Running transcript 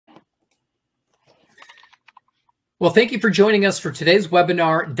Well, thank you for joining us for today's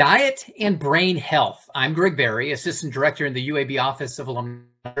webinar, Diet and Brain Health. I'm Greg Berry, Assistant Director in the UAB Office of Alumni.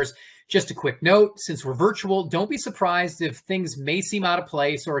 Just a quick note, since we're virtual, don't be surprised if things may seem out of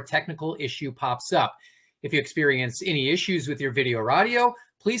place or a technical issue pops up. If you experience any issues with your video or audio,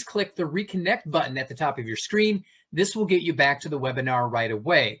 please click the reconnect button at the top of your screen. This will get you back to the webinar right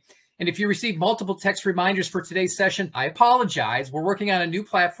away. And if you receive multiple text reminders for today's session, I apologize. We're working on a new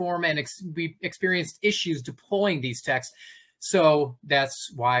platform and we experienced issues deploying these texts. So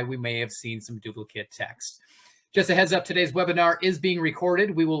that's why we may have seen some duplicate text. Just a heads up, today's webinar is being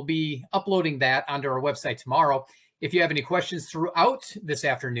recorded. We will be uploading that onto our website tomorrow. If you have any questions throughout this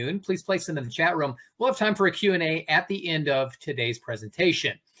afternoon, please place them in the chat room. We'll have time for a Q&A at the end of today's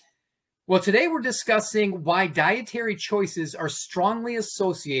presentation. Well, today we're discussing why dietary choices are strongly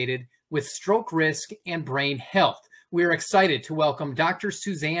associated with stroke risk and brain health. We're excited to welcome Dr.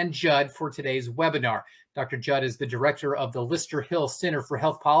 Suzanne Judd for today's webinar. Dr. Judd is the director of the Lister Hill Center for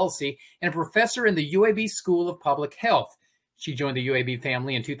Health Policy and a professor in the UAB School of Public Health. She joined the UAB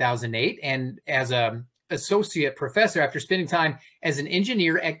family in 2008 and as an associate professor after spending time as an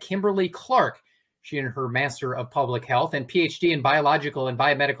engineer at Kimberly-Clark. She earned her Master of Public Health and PhD in Biological and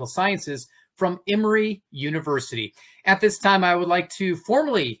Biomedical Sciences from Emory University. At this time, I would like to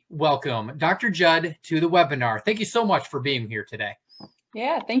formally welcome Dr. Judd to the webinar. Thank you so much for being here today.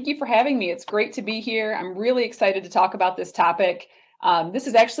 Yeah, thank you for having me. It's great to be here. I'm really excited to talk about this topic. This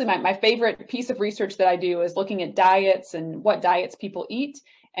is actually my favorite piece of research that I do is looking at diets and what diets people eat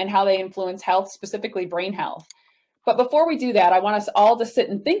and how they influence health, specifically brain health. But before we do that, I want us all to sit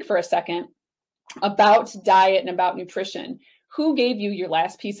and think for a second about diet and about nutrition. Who gave you your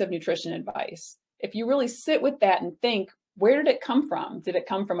last piece of nutrition advice? If you really sit with that and think, where did it come from? Did it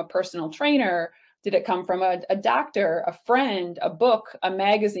come from a personal trainer? Did it come from a doctor, a friend, a book, a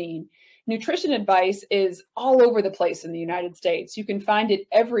magazine? Nutrition advice is all over the place in the United States. You can find it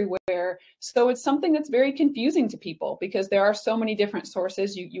everywhere. So it's something that's very confusing to people because there are so many different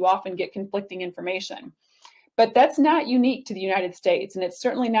sources. You often get conflicting information. But that's not unique to the United States, and it's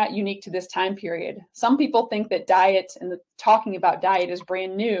certainly not unique to this time period. Some people think that diet and talking about diet is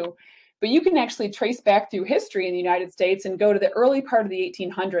brand new, but you can actually trace back through history in the United States and go to the early part of the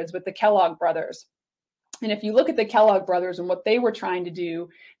 1800s with the Kellogg brothers. And if you look at the Kellogg brothers and what they were trying to do,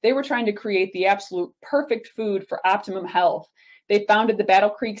 they were trying to create the absolute perfect food for optimum health. They founded the Battle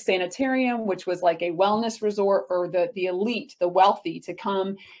Creek Sanitarium, which was like a wellness resort for the elite, the wealthy, to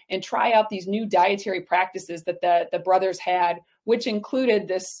come and try out these new dietary practices that the brothers had, which included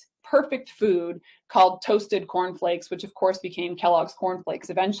this perfect food called toasted cornflakes, which of course became Kellogg's cornflakes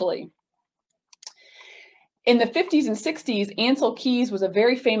eventually. In the 50s and 60s, Ancel Keys was a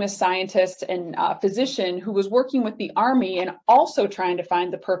very famous scientist and physician who was working with the Army and also trying to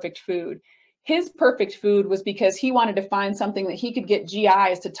find the perfect food. His perfect food was because he wanted to find something that he could get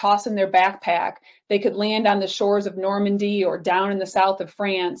GIs to toss in their backpack. They could land on the shores of Normandy or down in the south of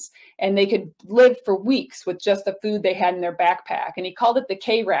France, and they could live for weeks with just the food they had in their backpack. And he called it the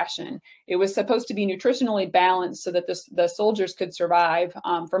K ration. It was supposed to be nutritionally balanced so that the soldiers could survive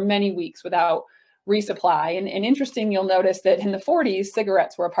for many weeks without resupply. And interesting, you'll notice that in the 40s,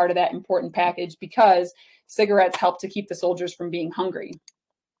 cigarettes were a part of that important package because cigarettes helped to keep the soldiers from being hungry.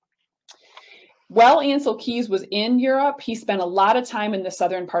 While Ancel Keys was in Europe, he spent a lot of time in the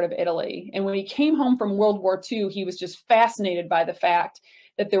southern part of Italy. And when he came home from World War II, he was just fascinated by the fact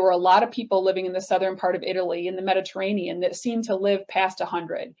that there were a lot of people living in the southern part of Italy, in the Mediterranean, that seemed to live past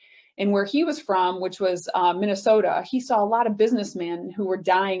 100. And where he was from, which was Minnesota, he saw a lot of businessmen who were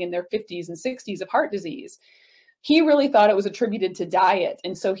dying in their 50s and 60s of heart disease. He really thought it was attributed to diet.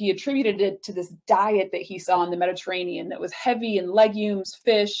 And so he attributed it to this diet that he saw in the Mediterranean that was heavy in legumes,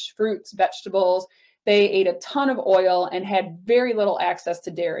 fish, fruits, vegetables. They ate a ton of oil and had very little access to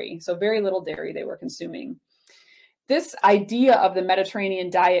dairy. So very little dairy they were consuming. This idea of the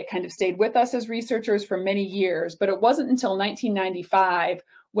Mediterranean diet kind of stayed with us as researchers for many years, but it wasn't until 1995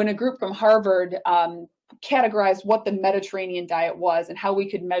 when a group from Harvard categorized what the Mediterranean diet was and how we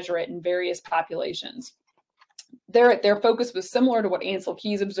could measure it in various populations. Their focus was similar to what Ancel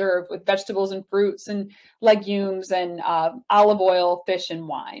Keys observed, with vegetables and fruits and legumes and olive oil, fish, and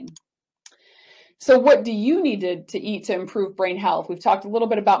wine. So what do you need to eat to improve brain health? We've talked a little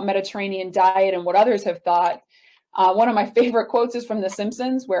bit about Mediterranean diet and what others have thought. One of my favorite quotes is from The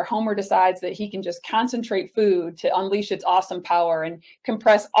Simpsons, where Homer decides that he can just concentrate food to unleash its awesome power and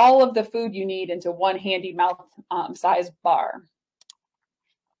compress all of the food you need into one handy mouth-sized bar.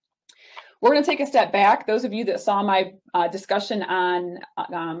 We're going to take a step back. Those of you that saw my discussion on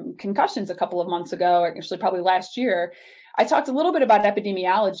concussions a couple of months ago, actually probably last year, I talked a little bit about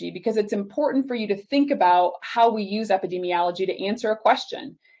epidemiology because it's important for you to think about how we use epidemiology to answer a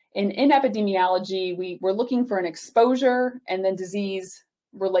question. In epidemiology, we're looking for an exposure and then disease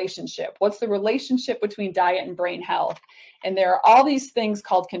relationship. What's the relationship between diet and brain health? And there are all these things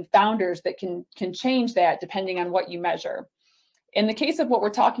called confounders that can change that depending on what you measure. In the case of what we're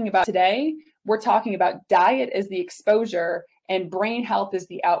talking about today, we're talking about diet as the exposure and brain health is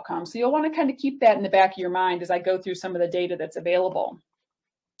the outcome. So you'll want to kind of keep that in the back of your mind as I go through some of the data that's available.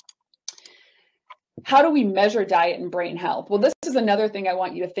 How do we measure diet and brain health? Well, this is another thing I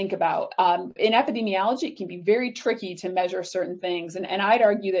want you to think about. In epidemiology, it can be very tricky to measure certain things. And I'd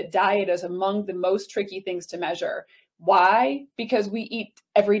argue that diet is among the most tricky things to measure. Why? Because we eat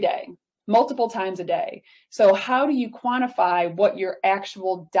every day, multiple times a day. So how do you quantify what your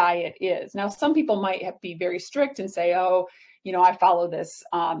actual diet is? Now, some people might be very strict and say, oh, you know, I follow this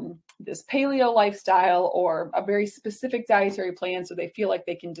this paleo lifestyle or a very specific dietary plan, so they feel like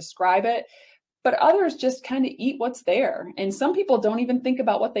they can describe it. But others just kind of eat what's there. And some people don't even think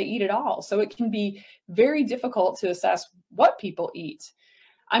about what they eat at all. So it can be very difficult to assess what people eat.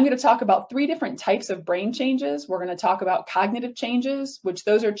 I'm going to talk about 3 different types of brain changes. We're going to talk about cognitive changes, which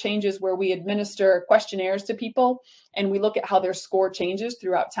those are changes where we administer questionnaires to people and we look at how their score changes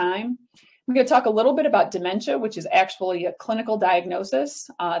throughout time. I'm going to talk a little bit about dementia, which is actually a clinical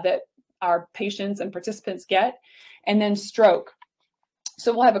diagnosis that our patients and participants get, and then stroke.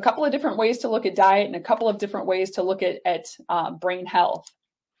 So we'll have a couple of different ways to look at diet and a couple of different ways to look at brain health.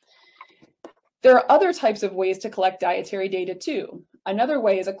 There are other types of ways to collect dietary data too. Another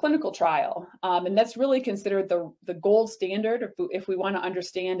way is a clinical trial, and that's really considered the gold standard if we want to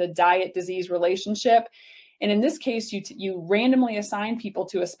understand a diet-disease relationship. And in this case, you randomly assign people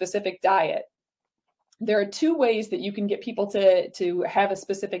to a specific diet. There are 2 ways that you can get people to have a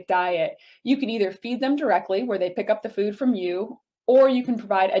specific diet. You can either feed them directly, where they pick up the food from you, or you can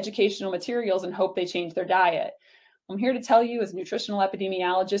provide educational materials and hope they change their diet. I'm here to tell you, as a nutritional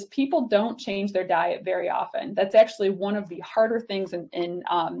epidemiologist, people don't change their diet very often. That's actually one of the harder things in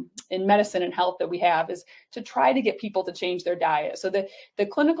medicine and health that we have, is to try to get people to change their diet. So the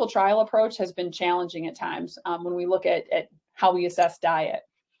clinical trial approach has been challenging at times when we look at how we assess diet.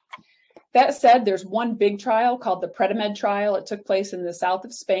 That said, there's one big trial called the Predimed trial. It took place in the south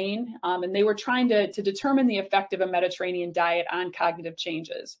of Spain, and they were trying to determine the effect of a Mediterranean diet on cognitive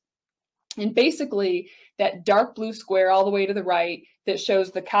changes. And basically, that dark blue square all the way to the right that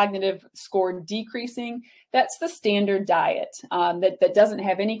shows the cognitive score decreasing, that's the standard diet that doesn't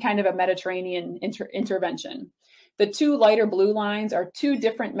have any kind of a Mediterranean intervention. The 2 lighter blue lines are 2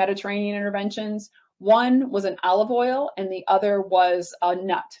 different Mediterranean interventions. One was an olive oil and the other was a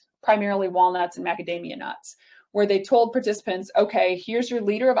nut, primarily walnuts and macadamia nuts, where they told participants, okay, here's your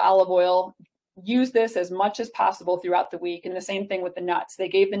liter of olive oil, use this as much as possible throughout the week. And the same thing with the nuts. They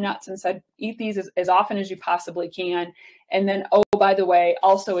gave the nuts and said, eat these as often as you possibly can. And then, oh, by the way,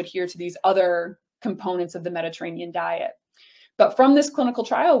 also adhere to these other components of the Mediterranean diet. But from this clinical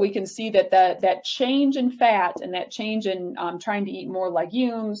trial, we can see that that change in fat and that change in trying to eat more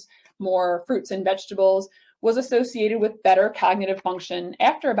legumes, more fruits and vegetables was associated with better cognitive function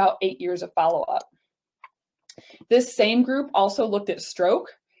after about 8 years of follow-up. This same group also looked at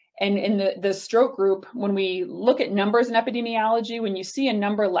stroke. And in the stroke group, when we look at numbers in epidemiology, when you see a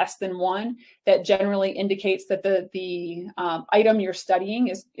number less than 1, that generally indicates that the item you're studying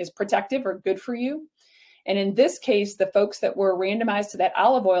is protective or good for you. And in this case, the folks that were randomized to that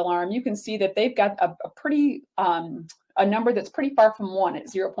olive oil arm, you can see that they've got a number that's pretty far from 1 at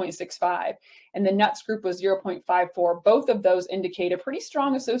 0.65. And the nuts group was 0.54. Both of those indicate a pretty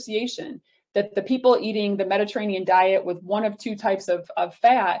strong association that the people eating the Mediterranean diet with one of 2 types of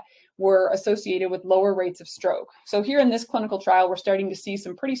fat were associated with lower rates of stroke. So here in this clinical trial, we're starting to see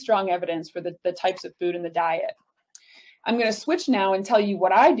some pretty strong evidence for the types of food in the diet. I'm going to switch now and tell you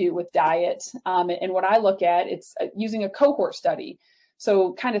what I do with diet and what I look at. It's using a cohort study.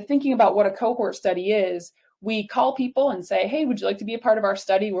 So kind of thinking about what a cohort study is, we call people and say, hey, would you like to be a part of our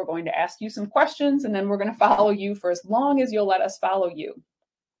study? We're going to ask you some questions, and then we're going to follow you for as long as you'll let us follow you.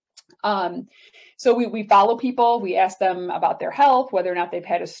 So we follow people, we ask them about their health, whether or not they've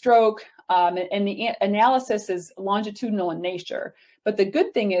had a stroke, and the analysis is longitudinal in nature. But the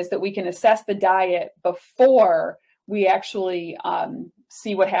good thing is that we can assess the diet before we actually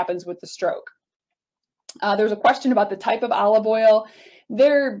see what happens with the stroke. There's a question about the type of olive oil.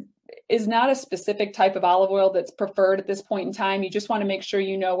 There is not a specific type of olive oil that's preferred at this point in time. You just want to make sure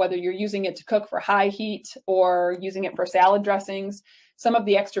you know whether you're using it to cook for high heat or using it for salad dressings. Some of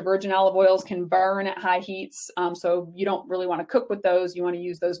the extra virgin olive oils can burn at high heats, so you don't really want to cook with those. You want to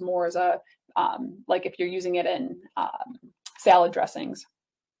use those more as like if you're using it in salad dressings.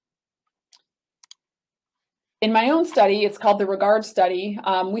 In my own study, it's called the Regard Study.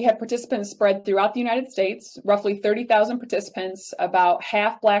 We had participants spread throughout the United States, roughly 30,000 participants, about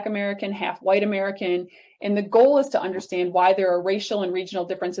half Black American, half white American. And the goal is to understand why there are racial and regional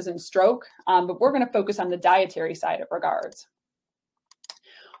differences in stroke, but we're going to focus on the dietary side of Regards.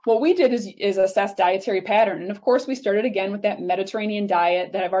 What we did is assess dietary pattern. And of course, we started again with that Mediterranean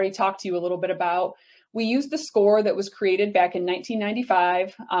diet that I've already talked to you a little bit about. We used the score that was created back in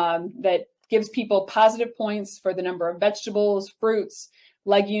 1995 that gives people positive points for the number of vegetables, fruits,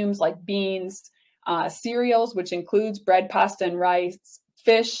 legumes like beans, cereals, which includes bread, pasta, and rice,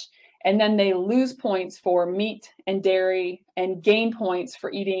 fish, and then they lose points for meat and dairy and gain points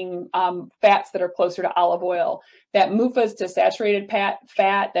for eating fats that are closer to olive oil. That MUFAs to saturated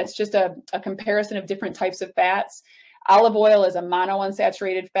fat, that's just a comparison of different types of fats. Olive oil is a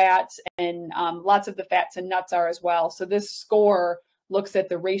monounsaturated fat, and lots of the fats and nuts are as well. So this score looks at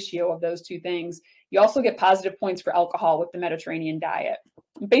the ratio of those two things. You also get positive points for alcohol with the Mediterranean diet.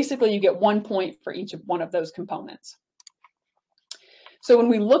 Basically, you get 1 point for each of one of those components. So when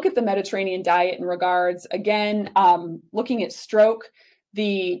we look at the Mediterranean diet in Regards, again, looking at stroke,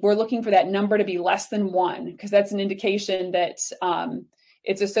 we're looking for that number to be less than 1, because that's an indication that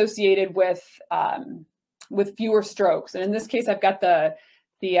it's associated with fewer strokes. And in this case, I've got the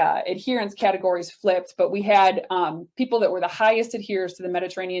adherence categories flipped, but we had people that were the highest adherers to the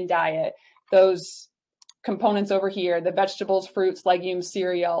Mediterranean diet, those components over here, the vegetables, fruits, legumes,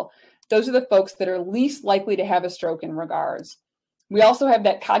 cereal, those are the folks that are least likely to have a stroke in Regards. We also have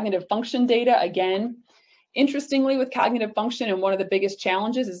that cognitive function data again. Interestingly, with cognitive function, and one of the biggest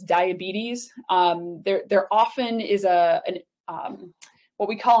challenges is diabetes. There often is what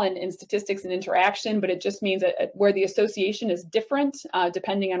we call in statistics an interaction, but it just means where the association is different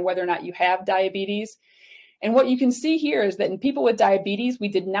depending on whether or not you have diabetes. And what you can see here is that in people with diabetes, we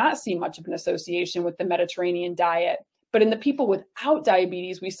did not see much of an association with the Mediterranean diet. But in the people without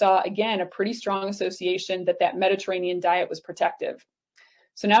diabetes, we saw, again, a pretty strong association that Mediterranean diet was protective.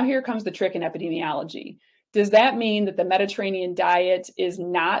 So now here comes the trick in epidemiology. Does that mean that the Mediterranean diet is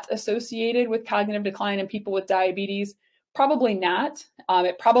not associated with cognitive decline in people with diabetes? Probably not.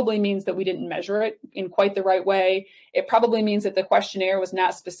 It probably means that we didn't measure it in quite the right way. It probably means that the questionnaire was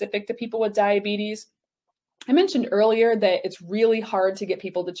not specific to people with diabetes. I mentioned earlier that it's really hard to get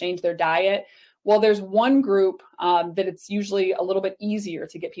people to change their diet. Well, there's one group that it's usually a little bit easier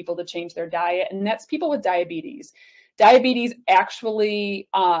to get people to change their diet, and that's people with diabetes. Diabetes actually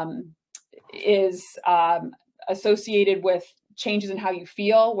is associated with changes in how you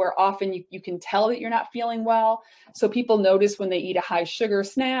feel, where often you can tell that you're not feeling well. So people notice when they eat a high sugar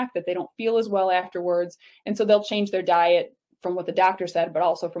snack that they don't feel as well afterwards. And so they'll change their diet from what the doctor said, but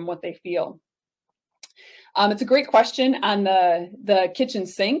also from what they feel. It's a great question on the kitchen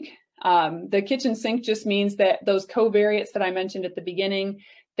sink. The kitchen sink just means that those covariates that I mentioned at the beginning,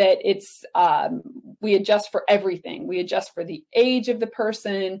 that it's we adjust for everything. We adjust for the age of the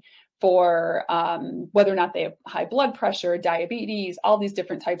person, for whether or not they have high blood pressure, diabetes, all these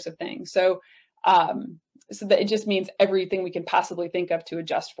different types of things. So, so that it just means everything we can possibly think of to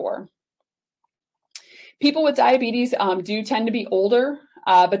adjust for. People with diabetes do tend to be older,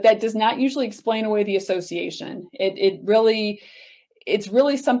 but that does not usually explain away the association. It's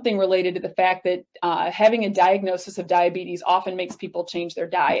really something related to the fact that having a diagnosis of diabetes often makes people change their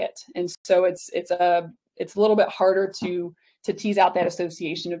diet, and so it's a little bit harder to tease out that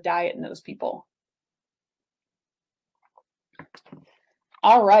association of diet in those people.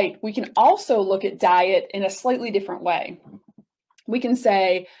 All right, we can also look at diet in a slightly different way. We can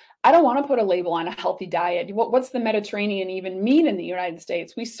say, I don't want to put a label on a healthy diet. What's the Mediterranean even mean in the United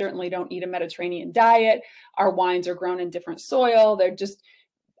States? We certainly don't eat a Mediterranean diet. Our wines are grown in different soil.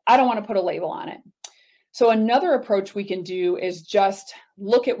 I don't want to put a label on it. So another approach we can do is just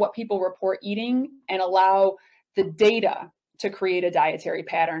look at what people report eating and allow the data to create a dietary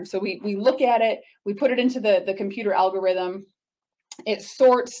pattern. So we look at it, we put it into the computer algorithm. It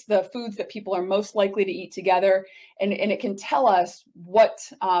sorts the foods that people are most likely to eat together, and it can tell us what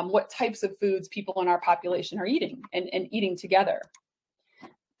types of foods people in our population are eating and eating together.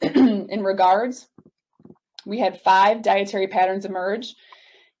 In Regards, we had 5 dietary patterns emerge.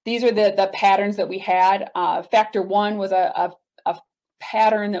 These are the patterns that we had. Factor 1 was a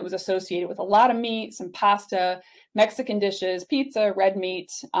pattern that was associated with a lot of meat, some pasta, Mexican dishes, pizza, red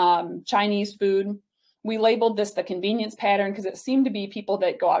meat, Chinese food. We labeled this the convenience pattern because it seemed to be people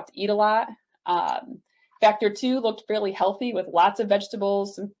that go out to eat a lot. Factor 2 looked fairly healthy with lots of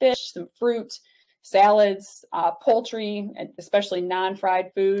vegetables, some fish, some fruit, salads, poultry, and especially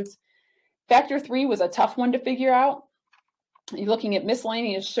non-fried foods. Factor 3 was a tough one to figure out. You're looking at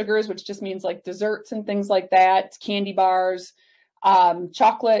miscellaneous sugars, which just means like desserts and things like that, candy bars,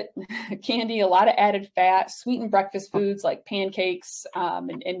 chocolate, candy, a lot of added fat, sweetened breakfast foods like pancakes,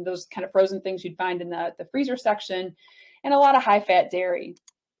 and those kind of frozen things you'd find in the freezer section, and a lot of high-fat dairy.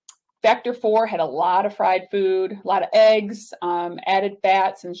 Factor 4 had a lot of fried food, a lot of eggs, added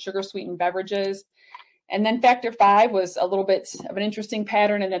fats, and sugar-sweetened beverages. And then Factor 5 was a little bit of an interesting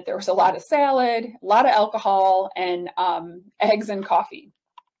pattern in that there was a lot of salad, a lot of alcohol, and eggs and coffee.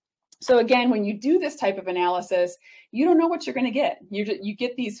 So again, when you do this type of analysis, you don't know what you're going to get. You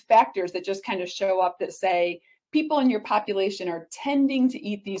get these factors that just kind of show up that say people in your population are tending to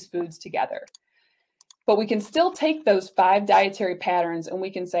eat these foods together. But we can still take those 5 dietary patterns and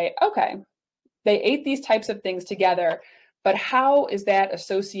we can say, okay, they ate these types of things together, but how is that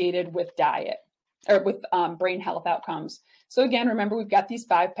associated with diet or with brain health outcomes? So again, remember, we've got these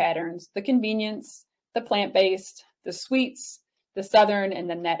 5 patterns: the convenience, the plant-based, the sweets, the Southern, and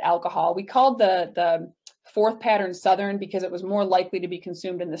the net alcohol. We called the 4th pattern Southern because it was more likely to be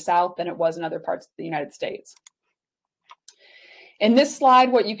consumed in the South than it was in other parts of the United States. In this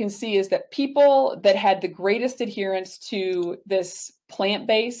slide, what you can see is that people that had the greatest adherence to this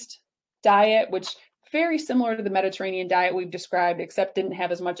plant-based diet, which very similar to the Mediterranean diet we've described, except didn't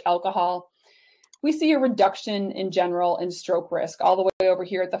have as much alcohol, we see a reduction in general in stroke risk all the way over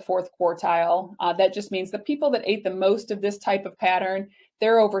here at the 4th quartile. That just means the people that ate the most of this type of pattern,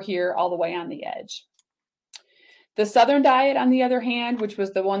 they're over here all the way on the edge. The Southern diet, on the other hand, which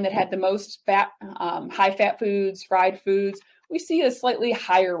was the one that had the most fat, high-fat foods, fried foods, we see a slightly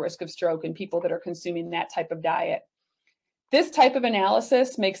higher risk of stroke in people that are consuming that type of diet. This type of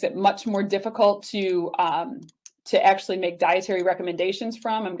analysis makes it much more difficult to actually make dietary recommendations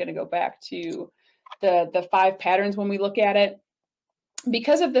from. I'm going to go back to the 5 patterns when we look at it,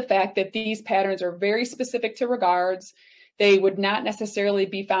 because of the fact that these patterns are very specific to regards. They would not necessarily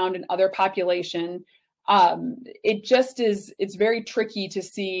be found in other population. It's very tricky to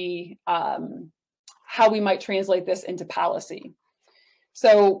see how we might translate this into policy.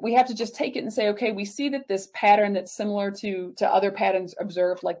 So we have to just take it and say, okay, we see that this pattern that's similar to other patterns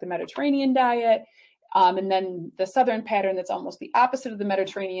observed, like the Mediterranean diet, and then the Southern pattern that's almost the opposite of the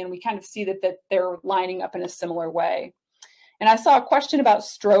Mediterranean, we kind of see that they're lining up in a similar way. And I saw a question about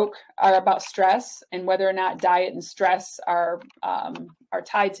stroke or about stress and whether or not diet and stress are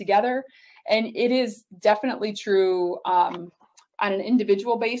tied together. And it is definitely true on an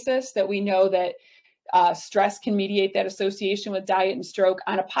individual basis that we know that stress can mediate that association with diet and stroke.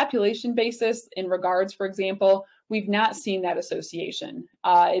 On a population basis, in regards, for example, we've not seen that association.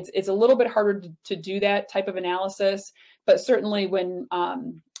 It's a little bit harder to do that type of analysis, but certainly when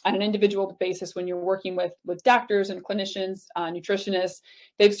on an individual basis, when you're working with doctors and clinicians, nutritionists,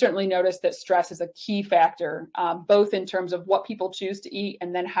 they've certainly noticed that stress is a key factor, both in terms of what people choose to eat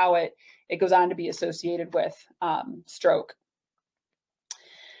and then how it goes on to be associated with stroke.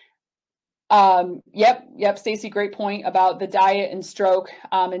 Yep, Stacy, great point about the diet and stroke.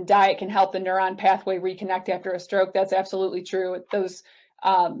 And diet can help the neuron pathway reconnect after a stroke. That's absolutely true. Those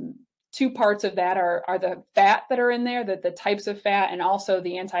 2 parts of that are the fat that are in there, the types of fat, and also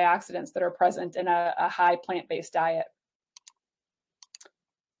the antioxidants that are present in a high plant-based diet.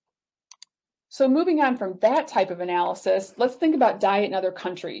 So moving on from that type of analysis, let's think about diet in other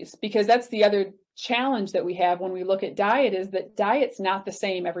countries, because that's the other challenge that we have when we look at diet, is that diet's not the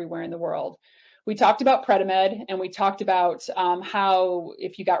same everywhere in the world. We talked about Predimed, and we talked about how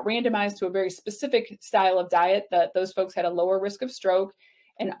if you got randomized to a very specific style of diet, that those folks had a lower risk of stroke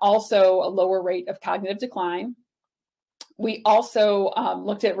and also a lower rate of cognitive decline. We also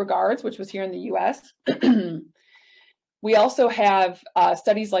looked at regards, which was here in the US. We also have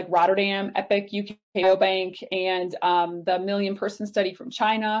studies like Rotterdam, EPIC, UK Bank, and the Million Person Study from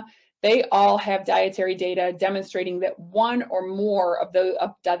China. They all have dietary data demonstrating that one or more of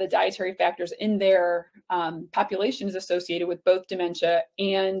the dietary factors in their population is associated with both dementia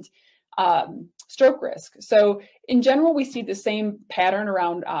and stroke risk. So in general, we see the same pattern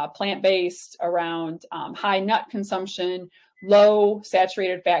around plant-based, around high nut consumption, low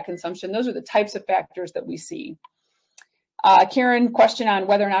saturated fat consumption. Those are the types of factors that we see. Karen, question on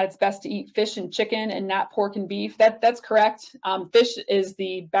whether or not it's best to eat fish and chicken and not pork and beef. That's correct. Fish is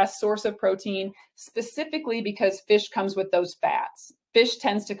the best source of protein, specifically because fish comes with those fats. Fish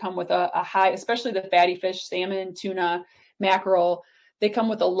tends to come with a high, especially the fatty fish, salmon, tuna, mackerel. They come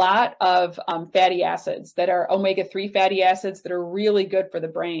with a lot of fatty acids that are omega-3 fatty acids that are really good for the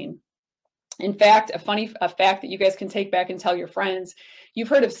brain. In fact, a fact that you guys can take back and tell your friends, you've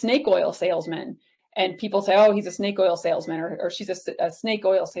heard of snake oil salesmen. And people say, oh, he's a snake oil salesman, or she's a snake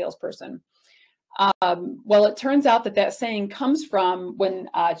oil salesperson. Well, it turns out that that saying comes from when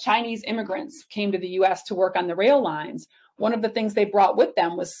Chinese immigrants came to the US to work on the rail lines. One of the things they brought with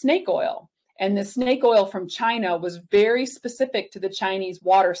them was snake oil. And the snake oil from China was very specific to the Chinese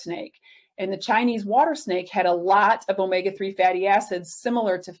water snake. And the Chinese water snake had a lot of omega-3 fatty acids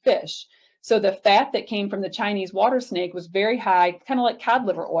similar to fish. So the fat that came from the Chinese water snake was very high, kind of like cod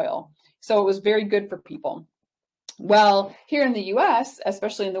liver oil. So it was very good for people. Well, here in the US,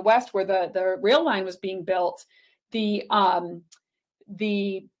 especially in the West where the rail line was being built, the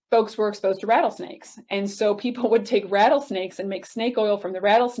folks were exposed to rattlesnakes. And so people would take rattlesnakes and make snake oil from the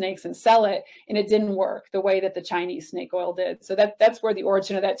rattlesnakes and sell it, and it didn't work the way that the Chinese snake oil did. So that's where the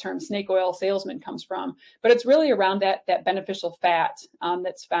origin of that term snake oil salesman comes from. But it's really around that beneficial fat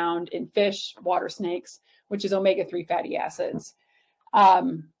that's found in fish, water snakes, which is omega-3 fatty acids.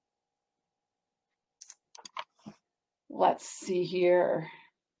 Let's see here.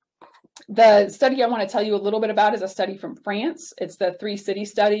 The study I want to tell you a little bit about is a study from France. It's the 3-city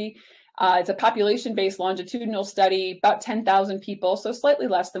study. It's a population-based longitudinal study, about 10,000 people, so slightly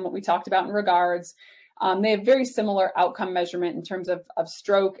less than what we talked about in regards. They have very similar outcome measurement in terms of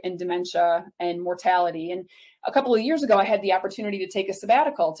stroke and dementia and mortality. And a couple of years ago, I had the opportunity to take a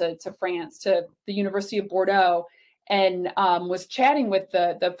sabbatical to France, to the University of Bordeaux, and was chatting with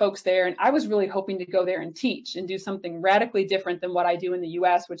the folks there. And I was really hoping to go there and teach and do something radically different than what I do in the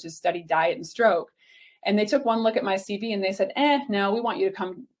US, which is study diet and stroke. And they took one look at my CV and they said, no, we want you to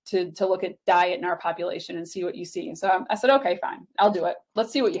come to look at diet in our population and see what you see. And so I said, okay, fine, I'll do it.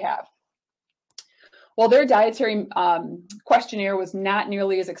 Let's see what you have. Well, their dietary questionnaire was not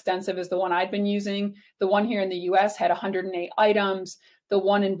nearly as extensive as the one I'd been using. The one here in the US had 108 items. The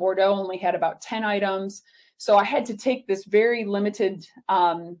one in Bordeaux only had about 10 items. So I had to take this very limited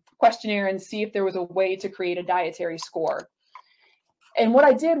questionnaire and see if there was a way to create a dietary score. And what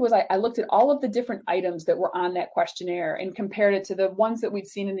I did was I looked at all of the different items that were on that questionnaire and compared it to the ones that we'd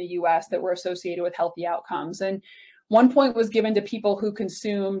seen in the US that were associated with healthy outcomes. And 1 point was given to people who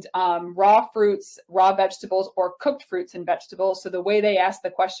consumed raw fruits, raw vegetables, or cooked fruits and vegetables. So the way they asked the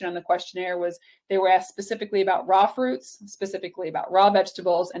question on the questionnaire was they were asked specifically about raw fruits, specifically about raw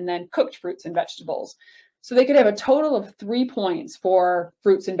vegetables, and then cooked fruits and vegetables. So they could have a total of 3 points for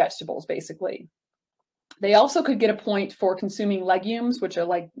fruits and vegetables, basically. They also could get a point for consuming legumes, which are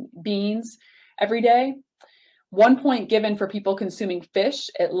like beans, every day. 1 point given for people consuming fish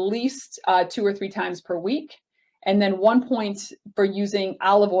at least 2 or 3 times per week. And then 1 point for using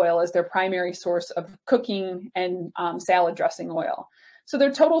olive oil as their primary source of cooking and salad dressing oil. So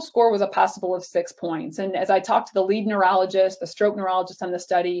their total score was a possible of 6 points. And as I talked to the lead neurologist, the stroke neurologist on the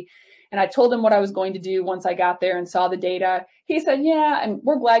study, and I told him what I was going to do once I got there and saw the data, he said, yeah, and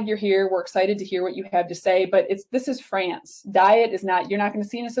we're glad you're here. We're excited to hear what you have to say, but this is France. Diet is not, you're not going to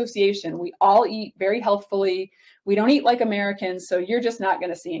see an association. We all eat very healthfully. We don't eat like Americans, so you're just not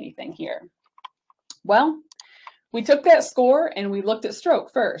going to see anything here. Well, we took that score and we looked at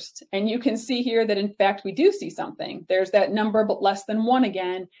stroke first. And you can see here that, in fact, we do see something. There's that number, but less than 1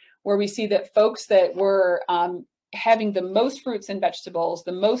 again, where we see that folks that were having the most fruits and vegetables,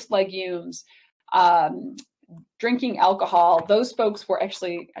 the most legumes, drinking alcohol, those folks were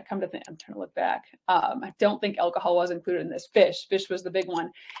actually, I'm trying to look back. I don't think alcohol was included in this. Fish was the big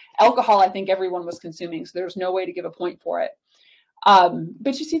one. Alcohol, I think everyone was consuming, so there's no way to give a point for it.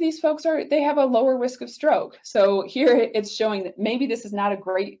 But you see, these folks they have a lower risk of stroke. So here it's showing that maybe this is not a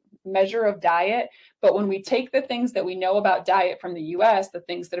great measure of diet, but when we take the things that we know about diet from the US, the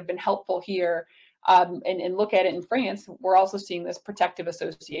things that have been helpful here, and look at it in France, we're also seeing this protective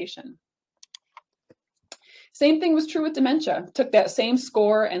association. Same thing was true with dementia. Took that same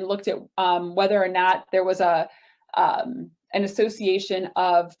score and looked at whether or not there was an association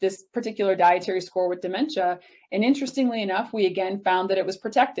of this particular dietary score with dementia. And interestingly enough, we again found that it was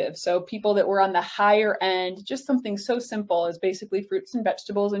protective. So people that were on the higher end, just something so simple as basically fruits and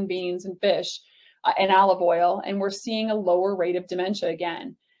vegetables and beans and fish and olive oil, and we're seeing a lower rate of dementia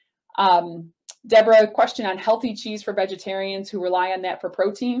again. Deborah, a question on healthy cheese for vegetarians who rely on that for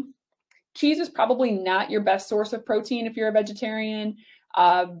protein. Cheese is probably not your best source of protein if you're a vegetarian.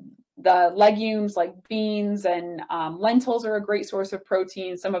 The legumes like beans and lentils are a great source of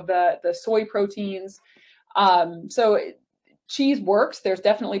protein, some of the soy proteins. So cheese works. There's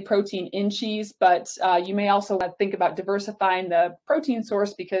definitely protein in cheese, but you may also think about diversifying the protein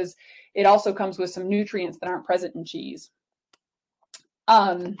source because it also comes with some nutrients that aren't present in cheese.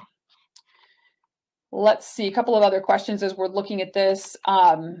 Let's see, a couple of other questions as we're looking at this.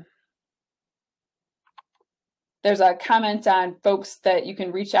 There's a comment on folks that you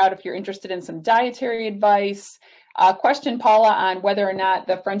can reach out if you're interested in some dietary advice. Question, Paula, on whether or not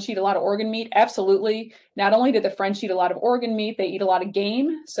the French eat a lot of organ meat. Absolutely. Not only do the French eat a lot of organ meat, they eat a lot of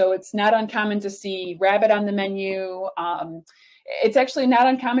game. So it's not uncommon to see rabbit on the menu. It's actually not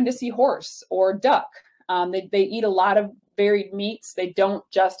uncommon to see horse or duck. They eat a lot of varied meats. They don't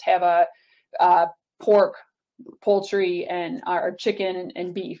just have a pork, poultry, and or chicken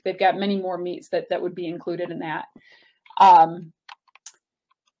and beef. They've got many more meats that would be included in that.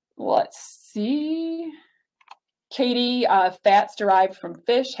 Let's see. Katie, fats derived from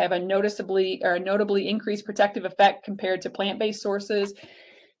fish have a notably increased protective effect compared to plant-based sources.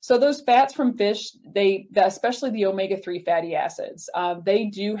 So those fats from fish, especially the omega-3 fatty acids, they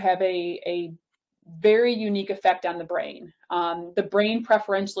do have a very unique effect on the brain. The brain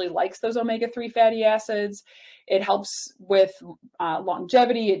preferentially likes those omega-3 fatty acids. It helps with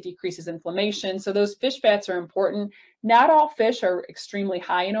longevity. It decreases inflammation. So those fish fats are important. Not all fish are extremely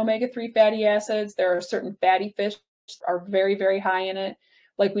high in omega-3 fatty acids. There are certain fatty fish that are very, very high in it,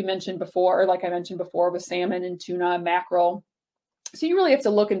 like I mentioned before with salmon and tuna, mackerel. So you really have to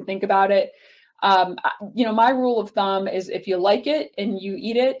look and think about it. My rule of thumb is if you like it and you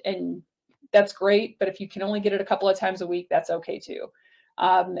eat it, and that's great. But if you can only get it a couple of times a week, that's okay too.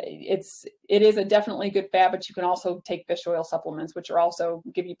 It is a definitely good fat, but you can also take fish oil supplements, which are also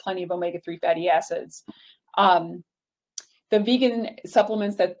give you plenty of omega-3 fatty acids. The vegan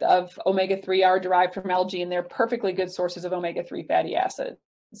supplements of omega-3 are derived from algae, and they're perfectly good sources of omega-3 fatty acids.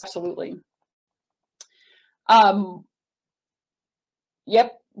 Absolutely.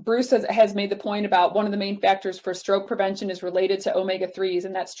 Yep. Bruce has made the point about one of the main factors for stroke prevention is related to omega-3s,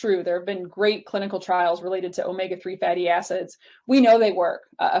 and that's true. There have been great clinical trials related to omega-3 fatty acids. We know they work.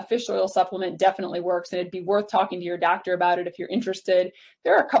 A fish oil supplement definitely works, and it'd be worth talking to your doctor about it if you're interested.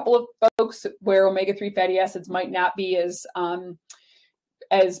 There are a couple of folks where omega-3 fatty acids might not be as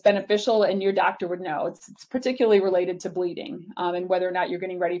beneficial, and your doctor would know. It's particularly related to bleeding and whether or not you're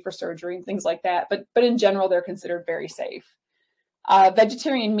getting ready for surgery and things like that. But in general, they're considered very safe.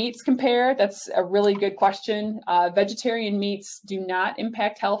 Vegetarian meats compare. That's a really good question. Vegetarian meats do not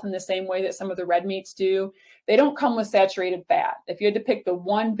impact health in the same way that some of the red meats do. They don't come with saturated fat. If you had to pick the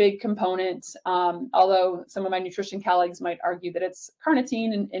one big component, although some of my nutrition colleagues might argue that it's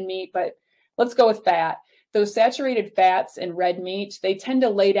carnitine in meat, but let's go with fat. Those saturated fats in red meat, they tend to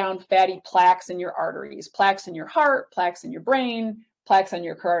lay down fatty plaques in your arteries, plaques in your heart, plaques in your brain, plaques on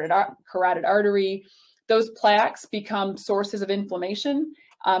your carotid artery. Those plaques become sources of inflammation,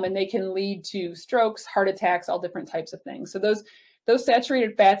 and they can lead to strokes, heart attacks, all different types of things. So those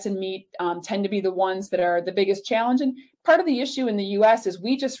saturated fats in meat tend to be the ones that are the biggest challenge. And part of the issue in the US is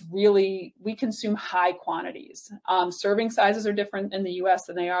we consume high quantities. Serving sizes are different in the US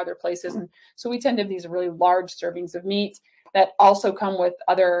than they are other places. And so we tend to have these really large servings of meat that also come with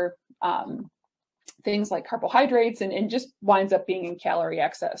other things like carbohydrates and just winds up being in calorie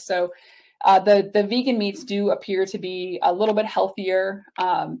excess. So the vegan meats do appear to be a little bit healthier,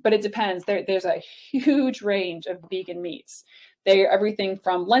 but it depends. There's a huge range of vegan meats. They're everything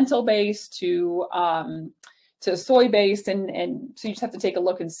from lentil-based to soy-based, and so you just have to take a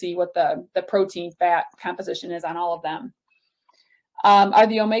look and see what the protein fat composition is on all of them. Are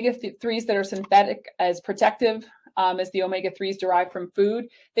the omega-3s that are synthetic as protective as the omega-3s derived from food?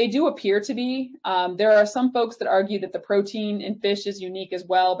 They do appear to be. There are some folks that argue that the protein in fish is unique as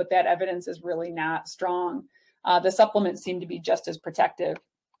well, but that evidence is really not strong. The supplements seem to be just as protective.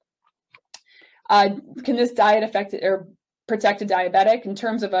 Can this diet affect or protect a diabetic? In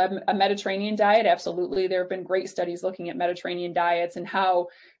terms of a Mediterranean diet, absolutely. There have been great studies looking at Mediterranean diets and how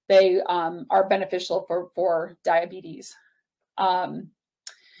they are beneficial for diabetes.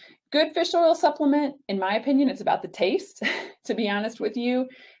 Good fish oil supplement, in my opinion, it's about the taste, to be honest with you.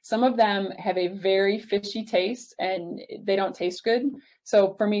 Some of them have a very fishy taste and they don't taste good.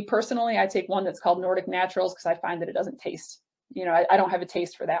 So for me personally, I take one that's called Nordic Naturals because I find that it doesn't taste, I don't have a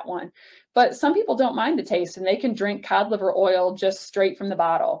taste for that one. But some people don't mind the taste and they can drink cod liver oil just straight from the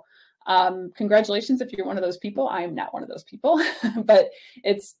bottle. Congratulations if you're one of those people. I am not one of those people, but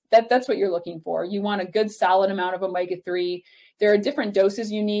that's what you're looking for. You want a good solid amount of omega-3. There are different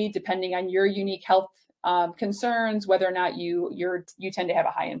doses you need depending on your unique health concerns, whether or not you tend to have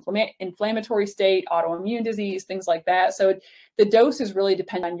a high inflammatory state, autoimmune disease, things like that. So the doses really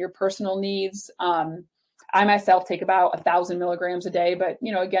depend on your personal needs. I myself take about 1,000 milligrams a day, but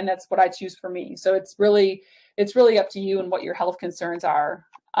again, that's what I choose for me. So it's really up to you and what your health concerns are.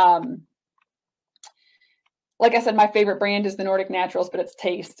 Like I said, my favorite brand is the Nordic Naturals, but it's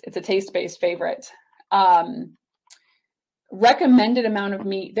a taste-based favorite. Recommended amount of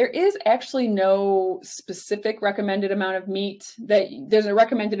meat. There is actually no specific recommended amount of meat. There's a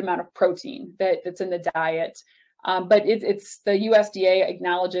recommended amount of protein that's in the diet. But it's the USDA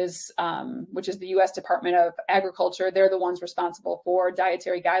acknowledges, which is the U.S. Department of Agriculture. They're the ones responsible for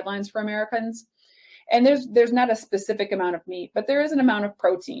dietary guidelines for Americans. And there's not a specific amount of meat, but there is an amount of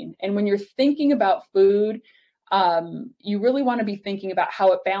protein. And when you're thinking about food, you really want to be thinking about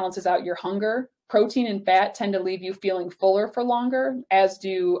how it balances out your hunger. Protein and fat tend to leave you feeling fuller for longer, as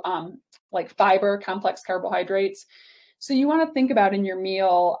do like fiber, complex carbohydrates. So you want to think about in your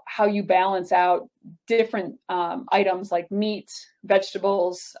meal how you balance out different items like meat,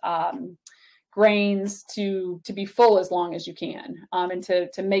 vegetables, grains to be full as long as you can, and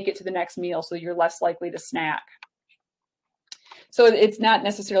to make it to the next meal so you're less likely to snack. So it's not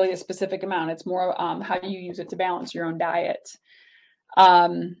necessarily a specific amount. It's more how you use it to balance your own diet.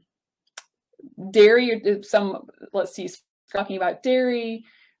 Dairy, let's see, talking about dairy.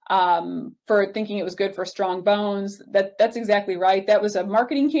 For thinking it was good for strong bones. That's exactly right. That was a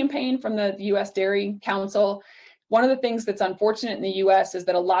marketing campaign from the U.S. Dairy Council. One of the things that's unfortunate in the U.S. is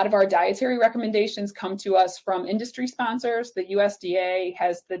that a lot of our dietary recommendations come to us from industry sponsors. The USDA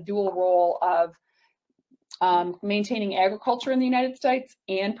has the dual role of maintaining agriculture in the United States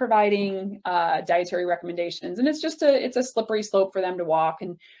and providing dietary recommendations. And it's a slippery slope for them to walk.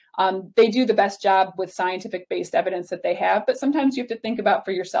 And they do the best job with scientific-based evidence that they have, but sometimes you have to think about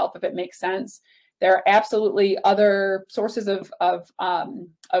for yourself if it makes sense. There are absolutely other sources of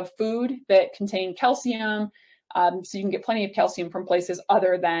food that contain calcium, so you can get plenty of calcium from places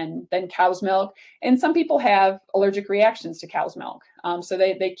other than cow's milk. And some people have allergic reactions to cow's milk, so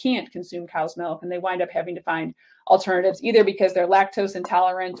they can't consume cow's milk, and they wind up having to find alternatives, either because they're lactose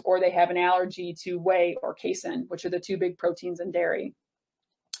intolerant or they have an allergy to whey or casein, which are the two big proteins in dairy.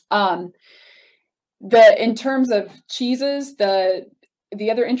 In terms of cheeses, the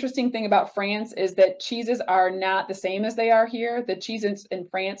other interesting thing about France is that cheeses are not the same as they are here. The cheeses in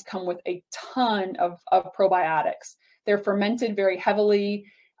France come with a ton of probiotics. They're fermented very heavily.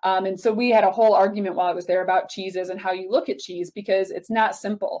 And so we had a whole argument while I was there about cheeses and how you look at cheese, because it's not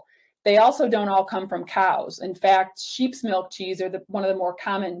simple. They also don't all come from cows. In fact, sheep's milk cheese are one of the more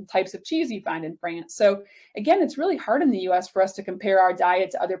common types of cheese you find in France. So again, it's really hard in the US for us to compare our diet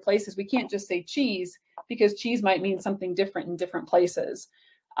to other places. We can't just say cheese, because cheese might mean something different in different places.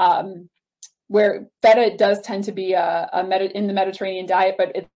 Where feta does tend to be in the Mediterranean diet,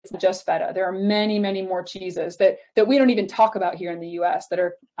 but it's not just feta. There are many, many more cheeses that we don't even talk about here in the US that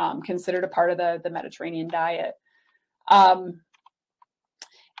are considered a part of the Mediterranean diet.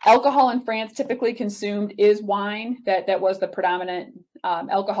 Alcohol in France typically consumed is wine. That was the predominant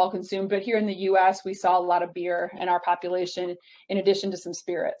alcohol consumed. But here in the US, we saw a lot of beer in our population, in addition to some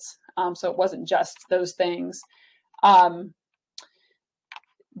spirits. So it wasn't just those things.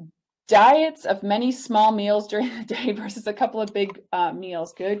 Diets of many small meals during the day versus a couple of big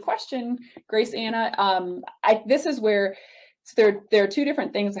meals. Good question, Grace Anna. This is where there are two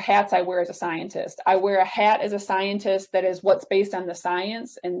different things, hats I wear as a scientist. I wear a hat as a scientist that is what's based on the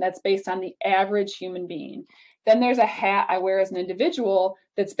science, and that's based on the average human being. Then there's a hat I wear as an individual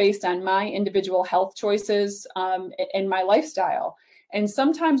that's based on my individual health choices and my lifestyle. And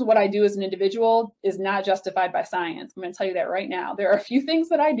sometimes what I do as an individual is not justified by science. I'm going to tell you that right now. There are a few things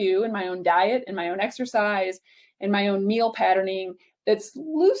that I do in my own diet, in my own exercise, in my own meal patterning that's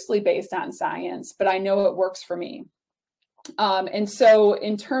loosely based on science, but I know it works for me. And so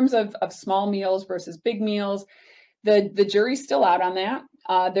in terms of small meals versus big meals, the jury's still out on that.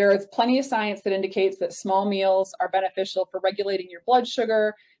 There is plenty of science that indicates that small meals are beneficial for regulating your blood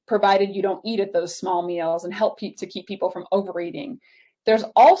sugar, provided you don't eat at those small meals, and help to keep people from overeating. There's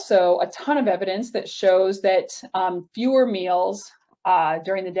also a ton of evidence that shows that fewer meals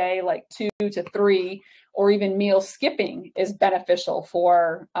during the day, like 2 to 3, or even meal skipping, is beneficial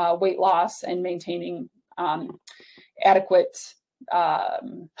for weight loss and maintaining adequate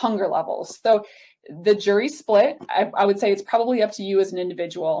hunger levels. So the jury's split. I would say it's probably up to you as an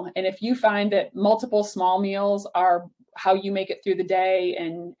individual. And if you find that multiple small meals are how you make it through the day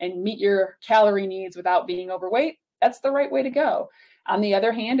and meet your calorie needs without being overweight, that's the right way to go. On the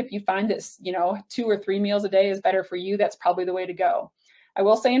other hand, if you find that 2 or 3 meals a day is better for you, that's probably the way to go. I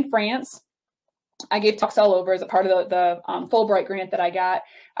will say in France, I gave talks all over as a part of the Fulbright grant that I got.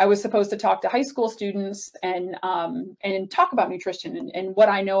 I was supposed to talk to high school students and talk about nutrition and what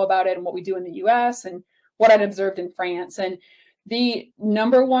I know about it and what we do in the US and what I'd observed in France. And the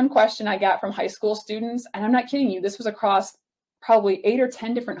number one question I got from high school students, and I'm not kidding you, this was across probably 8 or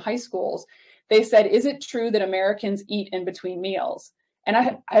 10 different high schools. They said, is it true that Americans eat in between meals?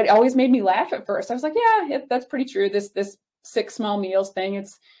 And it always made me laugh at first. I was like, yeah, that's pretty true. This 6 small meals thing,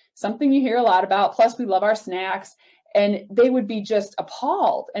 it's something you hear a lot about. Plus, we love our snacks. And they would be just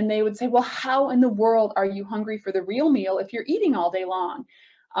appalled. And they would say, well, how in the world are you hungry for the real meal if you're eating all day long?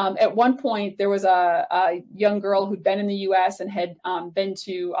 At one point, there was a young girl who'd been in the US and had been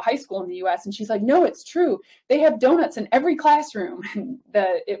to a high school in the US. And she's like, no, it's true. They have donuts in every classroom. And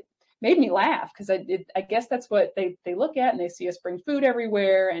it made me laugh because I guess that's what they look at, and they see us bring food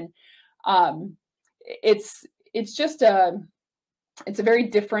everywhere. And it's just it's a very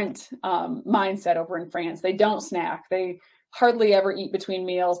different mindset over in France. They don't snack. They hardly ever eat between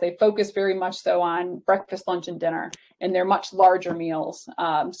meals. They focus very much so on breakfast, lunch, and dinner, and they're much larger meals.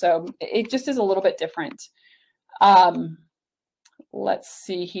 So it just is a little bit different. Let's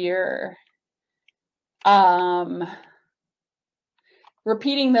see here.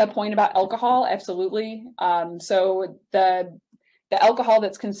 Repeating the point about alcohol, absolutely. So the alcohol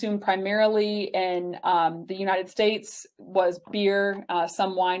that's consumed primarily in the United States was beer,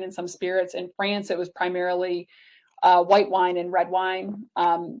 some wine, and some spirits. In France, it was primarily white wine and red wine.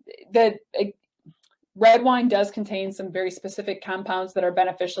 Red wine does contain some very specific compounds that are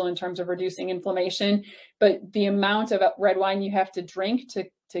beneficial in terms of reducing inflammation, but the amount of red wine you have to drink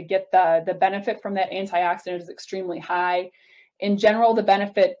to get the benefit from that antioxidant is extremely high. In general, the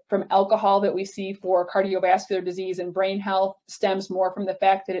benefit from alcohol that we see for cardiovascular disease and brain health stems more from the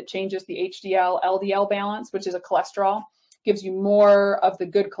fact that it changes the HDL-LDL balance, which is a cholesterol, gives you more of the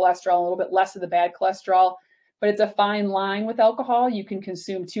good cholesterol, a little bit less of the bad cholesterol. But it's a fine line with alcohol. You can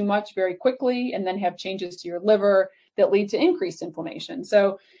consume too much very quickly and then have changes to your liver that lead to increased inflammation.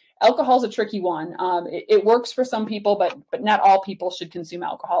 So alcohol is a tricky one. It works for some people, but not all people should consume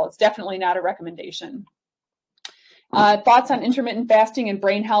alcohol. It's definitely not a recommendation. Thoughts on intermittent fasting and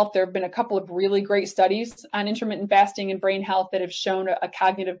brain health. There have been a couple of really great studies on intermittent fasting and brain health that have shown a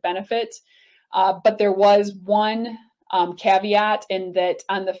cognitive benefit. But there was one caveat in that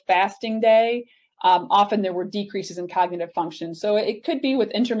on the fasting day, often there were decreases in cognitive function. So it could be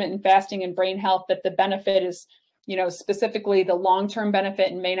with intermittent fasting and brain health that the benefit is, specifically the long-term benefit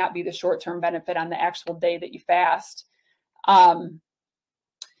and may not be the short-term benefit on the actual day that you fast.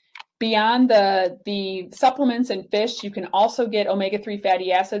 Beyond the supplements and fish, you can also get omega-3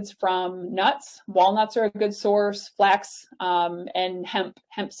 fatty acids from nuts. Walnuts are a good source, flax, and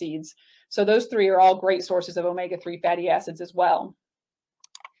hemp seeds. So those three are all great sources of omega-3 fatty acids as well.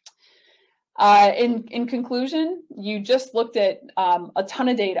 In conclusion, you just looked at a ton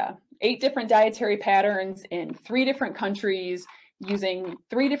of data, 8 different dietary patterns in 3 different countries using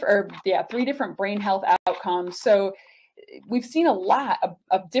 3 different brain health outcomes. So we've seen a lot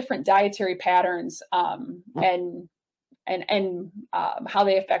of different dietary patterns and how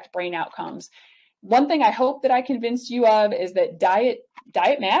they affect brain outcomes. One thing I hope that I convinced you of is that diet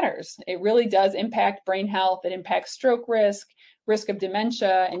matters. It really does impact brain health. It impacts stroke risk of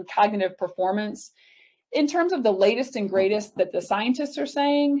dementia, and cognitive performance. In terms of the latest and greatest that the scientists are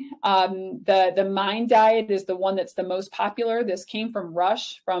saying, the MIND diet is the one that's the most popular. This came from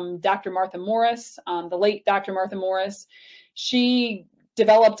Rush, from Dr. Martha Morris, the late Dr. Martha Morris. She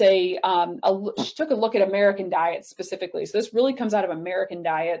developed she took a look at American diets specifically. So this really comes out of American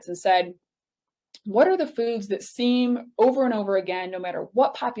diets and said, what are the foods that seem over and over again, no matter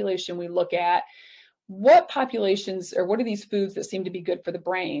what population we look at, what populations or what are these foods that seem to be good for the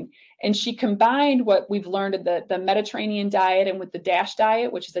brain? And she combined what we've learned in the Mediterranean diet and with the DASH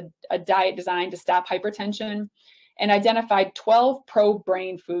diet, which is a diet designed to stop hypertension, and identified 12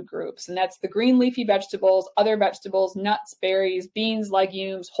 pro-brain food groups. And that's the green leafy vegetables, other vegetables, nuts, berries, beans,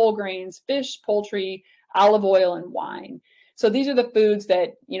 legumes, whole grains, fish, poultry, olive oil, and wine. So these are the foods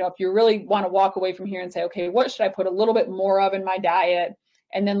that, if you really want to walk away from here and say, okay, what should I put a little bit more of in my diet?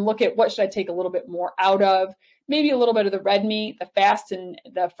 And then look at what should I take a little bit more out of, maybe a little bit of the red meat,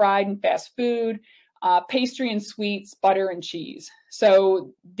 the fried and fast food, pastry and sweets, butter and cheese.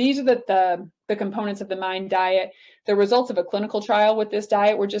 So these are the components of the MIND diet. The results of a clinical trial with this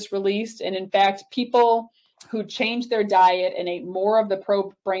diet were just released. And in fact, people who changed their diet and ate more of the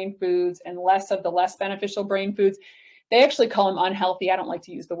pro-brain foods and less of the less beneficial brain foods, they actually call them unhealthy. I don't like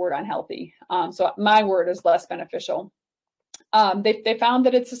to use the word unhealthy. So my word is less beneficial. They found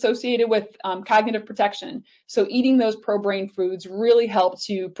that it's associated with cognitive protection. So eating those pro-brain foods really helped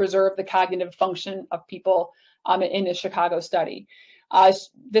to preserve the cognitive function of people in a Chicago study.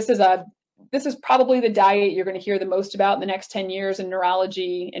 This is probably the diet you're going to hear the most about in the next 10 years in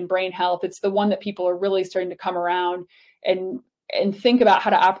neurology and brain health. It's the one that people are really starting to come around and think about how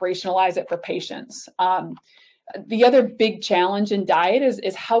to operationalize it for patients. The other big challenge in diet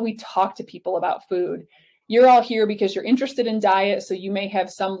is how we talk to people about food. You're all here because you're interested in diet, so you may have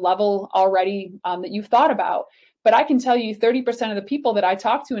some level already that you've thought about. But I can tell you 30% of the people that I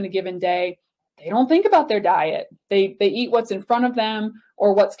talk to in a given day they don't think about their diet. They eat what's in front of them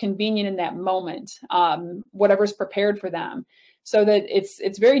or what's convenient in that moment, whatever's prepared for them. So that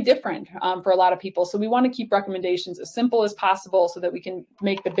it's very different for a lot of people. So we want to keep recommendations as simple as possible so that we can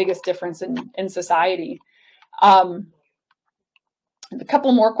make the biggest difference in society. A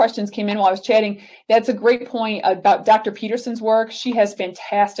couple more questions came in while I was chatting. That's a great point about Dr. Peterson's work. She has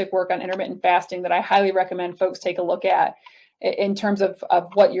fantastic work on intermittent fasting that I highly recommend folks take a look at in terms of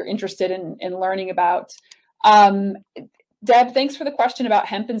what you're interested in learning about. Deb, thanks for the question about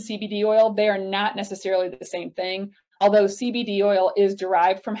hemp and CBD oil. They are not necessarily the same thing. Although CBD oil is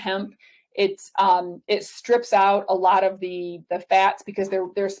derived from hemp, it strips out a lot of the fats because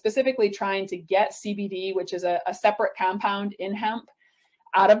they're specifically trying to get CBD, which is a separate compound in hemp,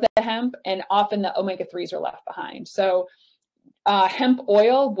 out of the hemp, and often the omega-3s are left behind. So hemp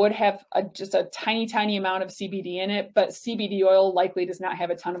oil would have just a tiny amount of CBD in it, but CBD oil likely does not have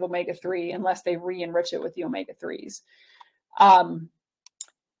a ton of omega-3 unless they re-enrich it with the omega-3s.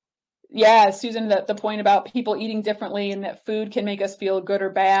 Yeah, Susan, the point about people eating differently and that food can make us feel good or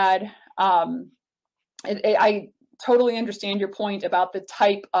bad. I totally understand your point about the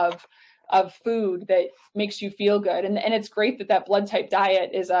type of food that makes you feel good. And it's great that blood type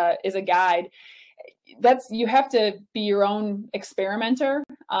diet is a guide. You have to be your own experimenter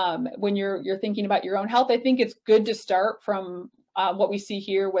when you're thinking about your own health. I think it's good to start from what we see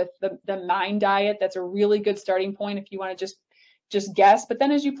here with the MIND diet. That's a really good starting point if you want to just guess. But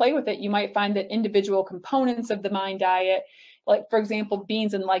then as you play with it, you might find that individual components of the MIND diet, like for example,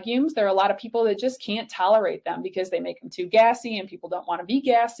 beans and legumes, there are a lot of people that just can't tolerate them because they make them too gassy and people don't want to be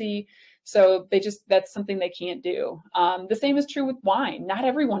gassy. So that's something they can't do. The same is true with wine. Not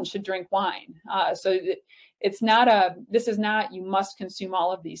everyone should drink wine. So this is not, you must consume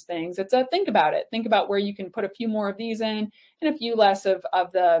all of these things. It's think about it. Think about where you can put a few more of these in and a few less of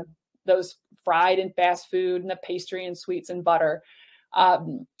those fried and fast food and the pastry and sweets and butter.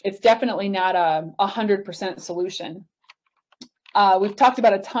 It's definitely not a 100% solution. We've talked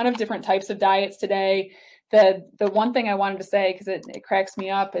about a ton of different types of diets today. The one thing I wanted to say, because it cracks me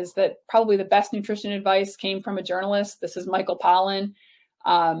up, is that probably the best nutrition advice came from a journalist. This is Michael Pollan,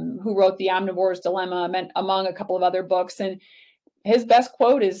 who wrote The Omnivore's Dilemma, among a couple of other books. And his best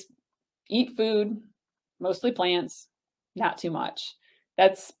quote is, eat food, mostly plants, not too much.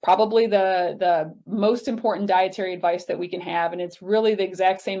 That's probably the most important dietary advice that we can have. And it's really the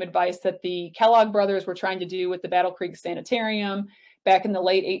exact same advice that the Kellogg brothers were trying to do with the Battle Creek Sanitarium back in the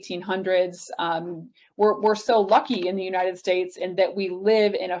late 1800s. We're so lucky in the United States in that we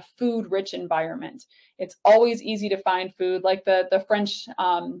live in a food-rich environment. It's always easy to find food. Like the French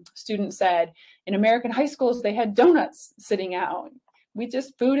student said, in American high schools, they had donuts sitting out.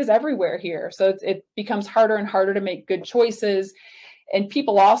 Food is everywhere here. So it becomes harder and harder to make good choices. And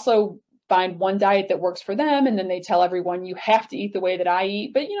people also find one diet that works for them, and then they tell everyone, you have to eat the way that I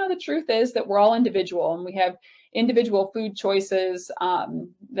eat. But, the truth is that we're all individual, and we have individual food choices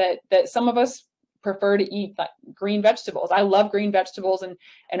that some of us prefer to eat, like green vegetables. I love green vegetables and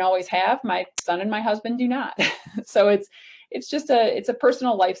always have. My son and my husband do not. So it's a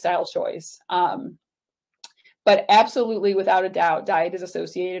personal lifestyle choice. But absolutely, without a doubt, diet is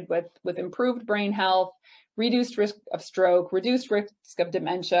associated with improved brain health, reduced risk of stroke, reduced risk of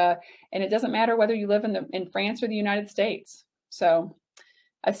dementia, and it doesn't matter whether you live in France or the United States. So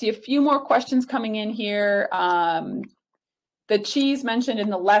I see a few more questions coming in here. The cheese mentioned in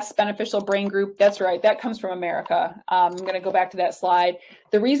the less beneficial brain group, that's right, that comes from America. I'm going to go back to that slide.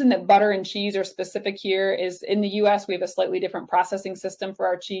 The reason that butter and cheese are specific here is in the US, we have a slightly different processing system for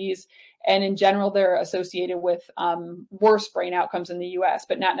our cheese. And in general, they're associated with worse brain outcomes in the US,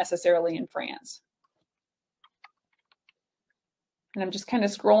 but not necessarily in France. And I'm just kind of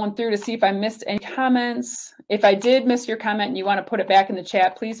scrolling through to see if I missed any comments. If I did miss your comment and you want to put it back in the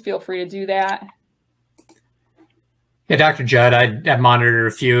chat, please feel free to do that. Yeah, Dr. Judd, I monitored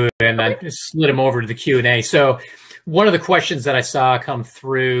a few and I slid them over to the Q&A. So one of the questions that I saw come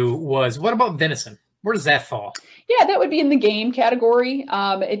through was, what about venison? Where does that fall? Yeah, that would be in the game category.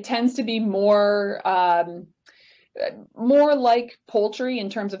 It tends to be more like poultry in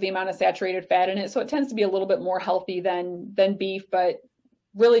terms of the amount of saturated fat in it. So it tends to be a little bit more healthy than beef, but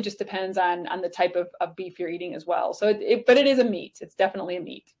really just depends on the type of beef you're eating as well. So but it is a meat. It's definitely a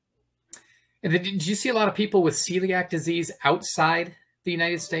meat. And did you see a lot of people with celiac disease outside the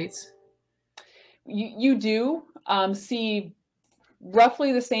United States? You do see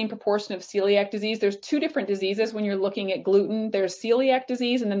roughly the same proportion of celiac disease. There's two different diseases when you're looking at gluten. There's celiac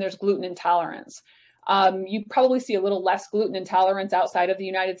disease and then there's gluten intolerance. You probably see a little less gluten intolerance outside of the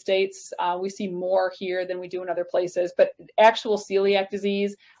United States. We see more here than we do in other places, but actual celiac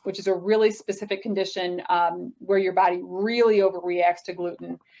disease, which is a really specific condition where your body really overreacts to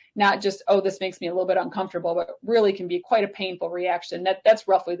gluten, not just, oh, this makes me a little bit uncomfortable, but really can be quite a painful reaction. That's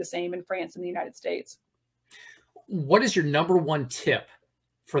roughly the same in France and the United States. What is your number one tip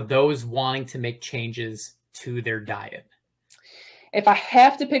for those wanting to make changes to their diet? If I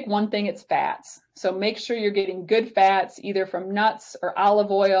have to pick one thing, it's fats. So make sure you're getting good fats, either from nuts or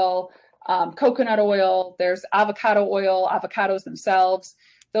olive oil, coconut oil. There's avocado oil, avocados themselves.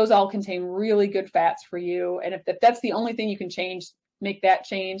 Those all contain really good fats for you. And if that's the only thing you can change, make that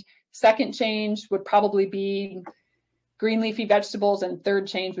change. Second change would probably be green leafy vegetables, and third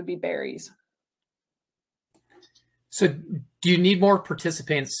change would be berries. So do you need more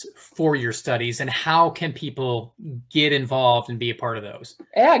participants for your studies, and how can people get involved and be a part of those?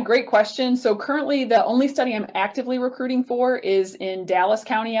 Yeah, great question. So currently the only study I'm actively recruiting for is in Dallas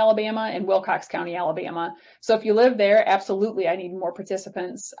County, Alabama and Wilcox County, Alabama. So if you live there, absolutely, I need more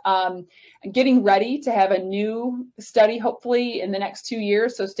participants. I'm getting ready to have a new study, hopefully in the next 2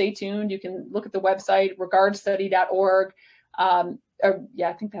 years. So stay tuned. You can look at the website, regardstudy.org. Yeah,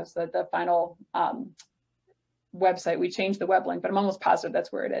 I think that's the final website. We changed the web link, but I'm almost positive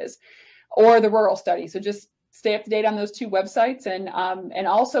that's where it is, or the rural study. So just stay up to date on those two websites, and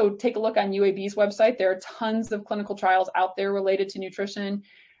also take a look on UAB's website. There are tons of clinical trials out there related to nutrition.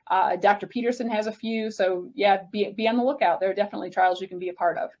 Dr. Peterson has a few. So yeah, be on the lookout. There are definitely trials you can be a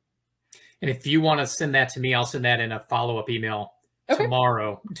part of. And if you want to send that to me, I'll send that in a follow-up email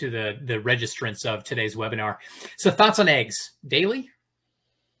tomorrow to the registrants of today's webinar. So thoughts on eggs, daily?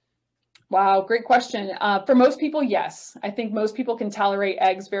 Wow, great question. For most people, yes. I think most people can tolerate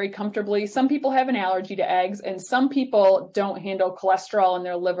eggs very comfortably. Some people have an allergy to eggs, and some people don't handle cholesterol in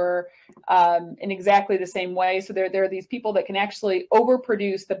their liver in exactly the same way. So there are these people that can actually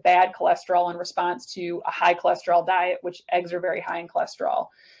overproduce the bad cholesterol in response to a high cholesterol diet, which eggs are very high in cholesterol.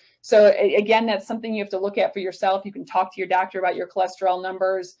 So again, that's something you have to look at for yourself. You can talk to your doctor about your cholesterol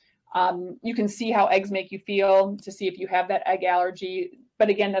numbers. You can see how eggs make you feel to see if you have that egg allergy. But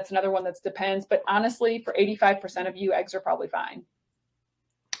again, that's another one that depends. But honestly, for 85% of you, eggs are probably fine.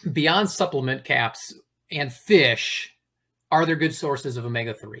 Beyond supplement caps and fish, are there good sources of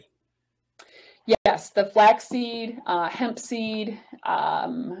omega-3? Yes, the flaxseed, hemp seed,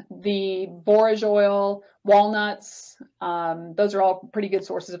 the borage oil, walnuts, those are all pretty good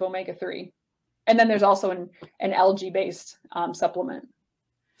sources of omega-3. And then there's also an algae-based supplement.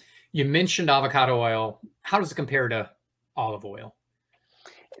 You mentioned avocado oil. How does it compare to olive oil?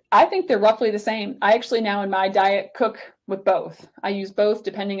 I think they're roughly the same. I actually now in my diet cook with both. I use both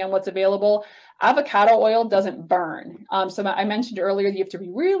depending on what's available. Avocado oil doesn't burn. So I mentioned earlier, you have to be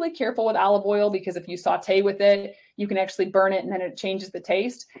really careful with olive oil, because if you saute with it, you can actually burn it and then it changes the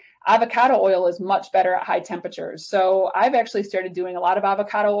taste. Avocado oil is much better at high temperatures. So I've actually started doing a lot of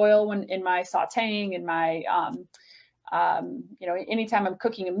avocado oil in my sauteing, in my, anytime I'm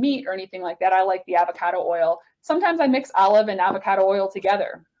cooking a meat or anything like that, I like the avocado oil. Sometimes I mix olive and avocado oil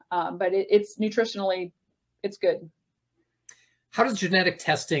together. But it's nutritionally, it's good. How does genetic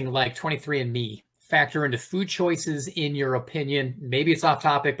testing like 23andMe factor into food choices, in your opinion? Maybe it's off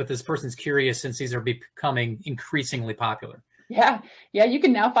topic, but this person's curious since these are becoming increasingly popular. Yeah, you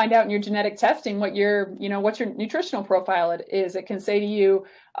can now find out in your genetic testing what your nutritional profile is. It can say to you,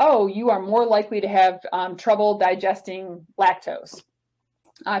 oh, you are more likely to have trouble digesting lactose.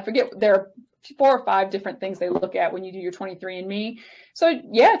 I forget, there are 4 or 5 different things they look at when you do your 23andMe. So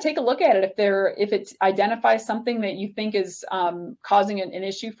yeah, take a look at it. If it identifies something that you think is causing an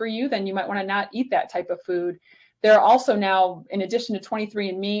issue for you, then you might want to not eat that type of food. There are also now, in addition to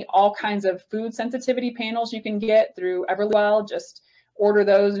 23andMe, all kinds of food sensitivity panels you can get through Everlywell. Just order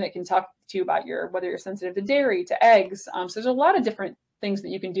those and it can talk to you about whether you're sensitive to dairy, to eggs. So there's a lot of different things that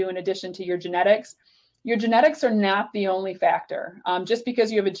you can do in addition to your genetics. Your genetics are not the only factor. Just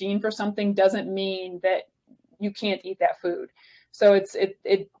because you have a gene for something doesn't mean that you can't eat that food. So it's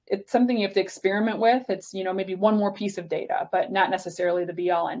something you have to experiment with. It's, maybe one more piece of data, but not necessarily the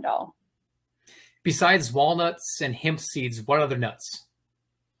be all end all. Besides walnuts and hemp seeds, what other nuts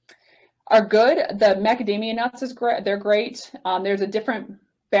are good? The macadamia nuts is great. They're great. There's a different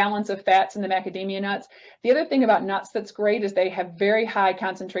balance of fats in the macadamia nuts. The other thing about nuts that's great is they have very high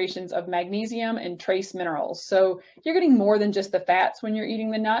concentrations of magnesium and trace minerals. So you're getting more than just the fats when you're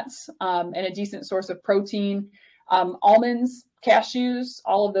eating the nuts, and a decent source of protein. Almonds, cashews,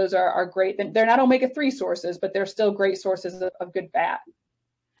 all of those are great. They're not omega-3 sources, but they're still great sources of good fat.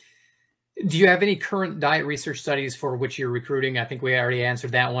 Do you have any current diet research studies for which you're recruiting? I think we already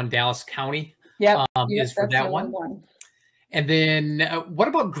answered that one. Dallas County. Yep. Is for That's that the only one. one. And then what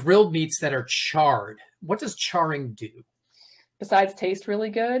about grilled meats that are charred? What does charring do? Besides taste really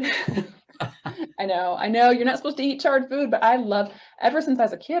good. I know you're not supposed to eat charred food, but ever since I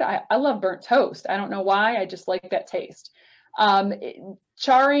was a kid, I love burnt toast. I don't know why, I just like that taste.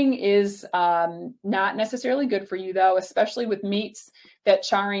 Charring is not necessarily good for you though, especially with meats. That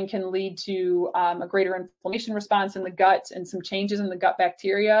charring can lead to a greater inflammation response in the gut and some changes in the gut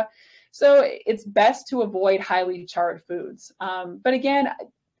bacteria. So it's best to avoid highly charred foods. But again,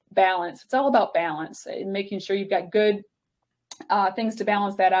 balance. It's all about balance and making sure you've got good things to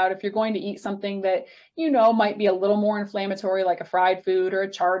balance that out. If you're going to eat something that might be a little more inflammatory, like a fried food or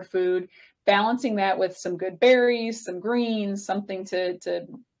a charred food, balancing that with some good berries, some greens, something to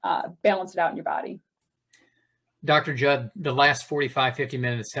balance it out in your body. Dr. Judd, the last 45, 50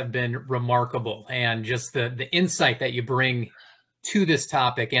 minutes have been remarkable, and just the insight that you bring to this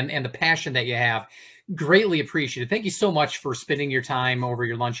topic and the passion that you have, greatly appreciated. Thank you so much for spending your time over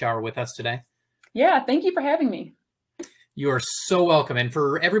your lunch hour with us today. Yeah, thank you for having me. You are so welcome. And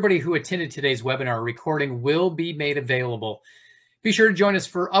for everybody who attended today's webinar, a recording will be made available. Be sure to join us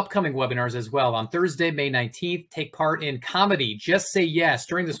for upcoming webinars as well. On Thursday, May 19th, take part in Comedy, Just Say Yes.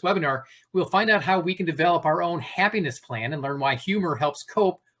 During this webinar, we'll find out how we can develop our own happiness plan and learn why humor helps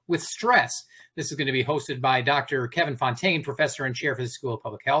cope with stress. This is going to be hosted by Dr. Kevin Fontaine, professor and chair for the School of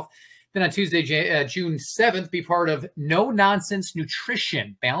Public Health. Then on Tuesday, June 7th, be part of No Nonsense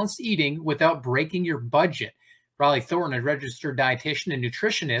Nutrition, Balanced Eating Without Breaking Your Budget. Raleigh Thornton, a registered dietitian and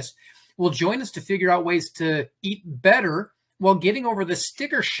nutritionist, will join us to figure out ways to eat better while getting over the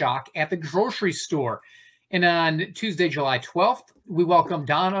sticker shock at the grocery store. And on Tuesday, July 12th, we welcome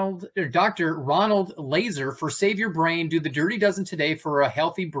Dr. Ronald Laser for Save Your Brain, Do the Dirty Dozen Today for a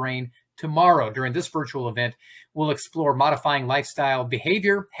Healthy Brain Tomorrow. During this virtual event, we'll explore modifying lifestyle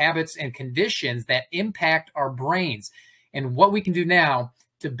behavior, habits, and conditions that impact our brains and what we can do now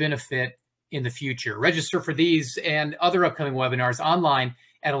to benefit in the future. Register for these and other upcoming webinars online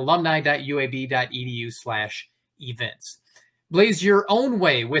at alumni.uab.edu/events. Blaze your own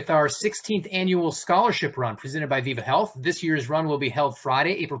way with our 16th annual scholarship run presented by Viva Health. This year's run will be held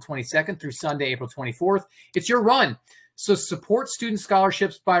Friday, April 22nd through Sunday, April 24th. It's your run, so support student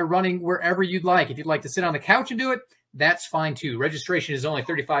scholarships by running wherever you'd like. If you'd like to sit on the couch and do it, that's fine too. Registration is only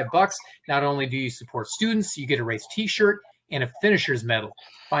 $35. Not only do you support students, you get a race t-shirt and a finisher's medal.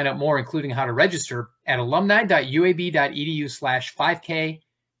 Find out more, including how to register, at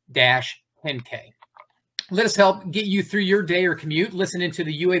alumni.uab.edu/5K-10K. Let us help get you through your day or commute. Listen into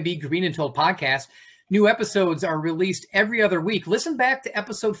the UAB Green and Told podcast. New episodes are released every other week. Listen back to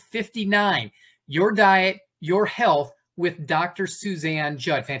episode 59, Your Diet, Your Health, with Dr. Suzanne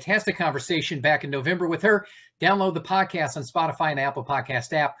Judd. Fantastic conversation back in November with her. Download the podcast on Spotify and the Apple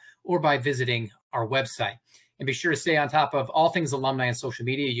Podcast app or by visiting our website. And be sure to stay on top of all things alumni on social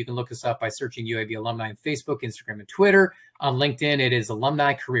media. You can look us up by searching UAB Alumni on Facebook, Instagram, and Twitter. On LinkedIn, it is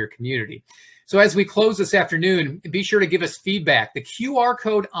Alumni Career Community. So as we close this afternoon, be sure to give us feedback. The QR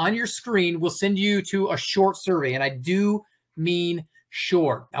code on your screen will send you to a short survey, and I do mean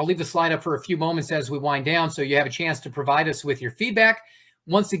short. I'll leave the slide up for a few moments as we wind down so you have a chance to provide us with your feedback.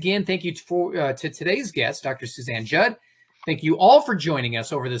 Once again, thank you to today's guest, Dr. Suzanne Judd. Thank you all for joining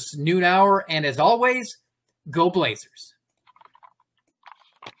us over this noon hour, and as always, go Blazers.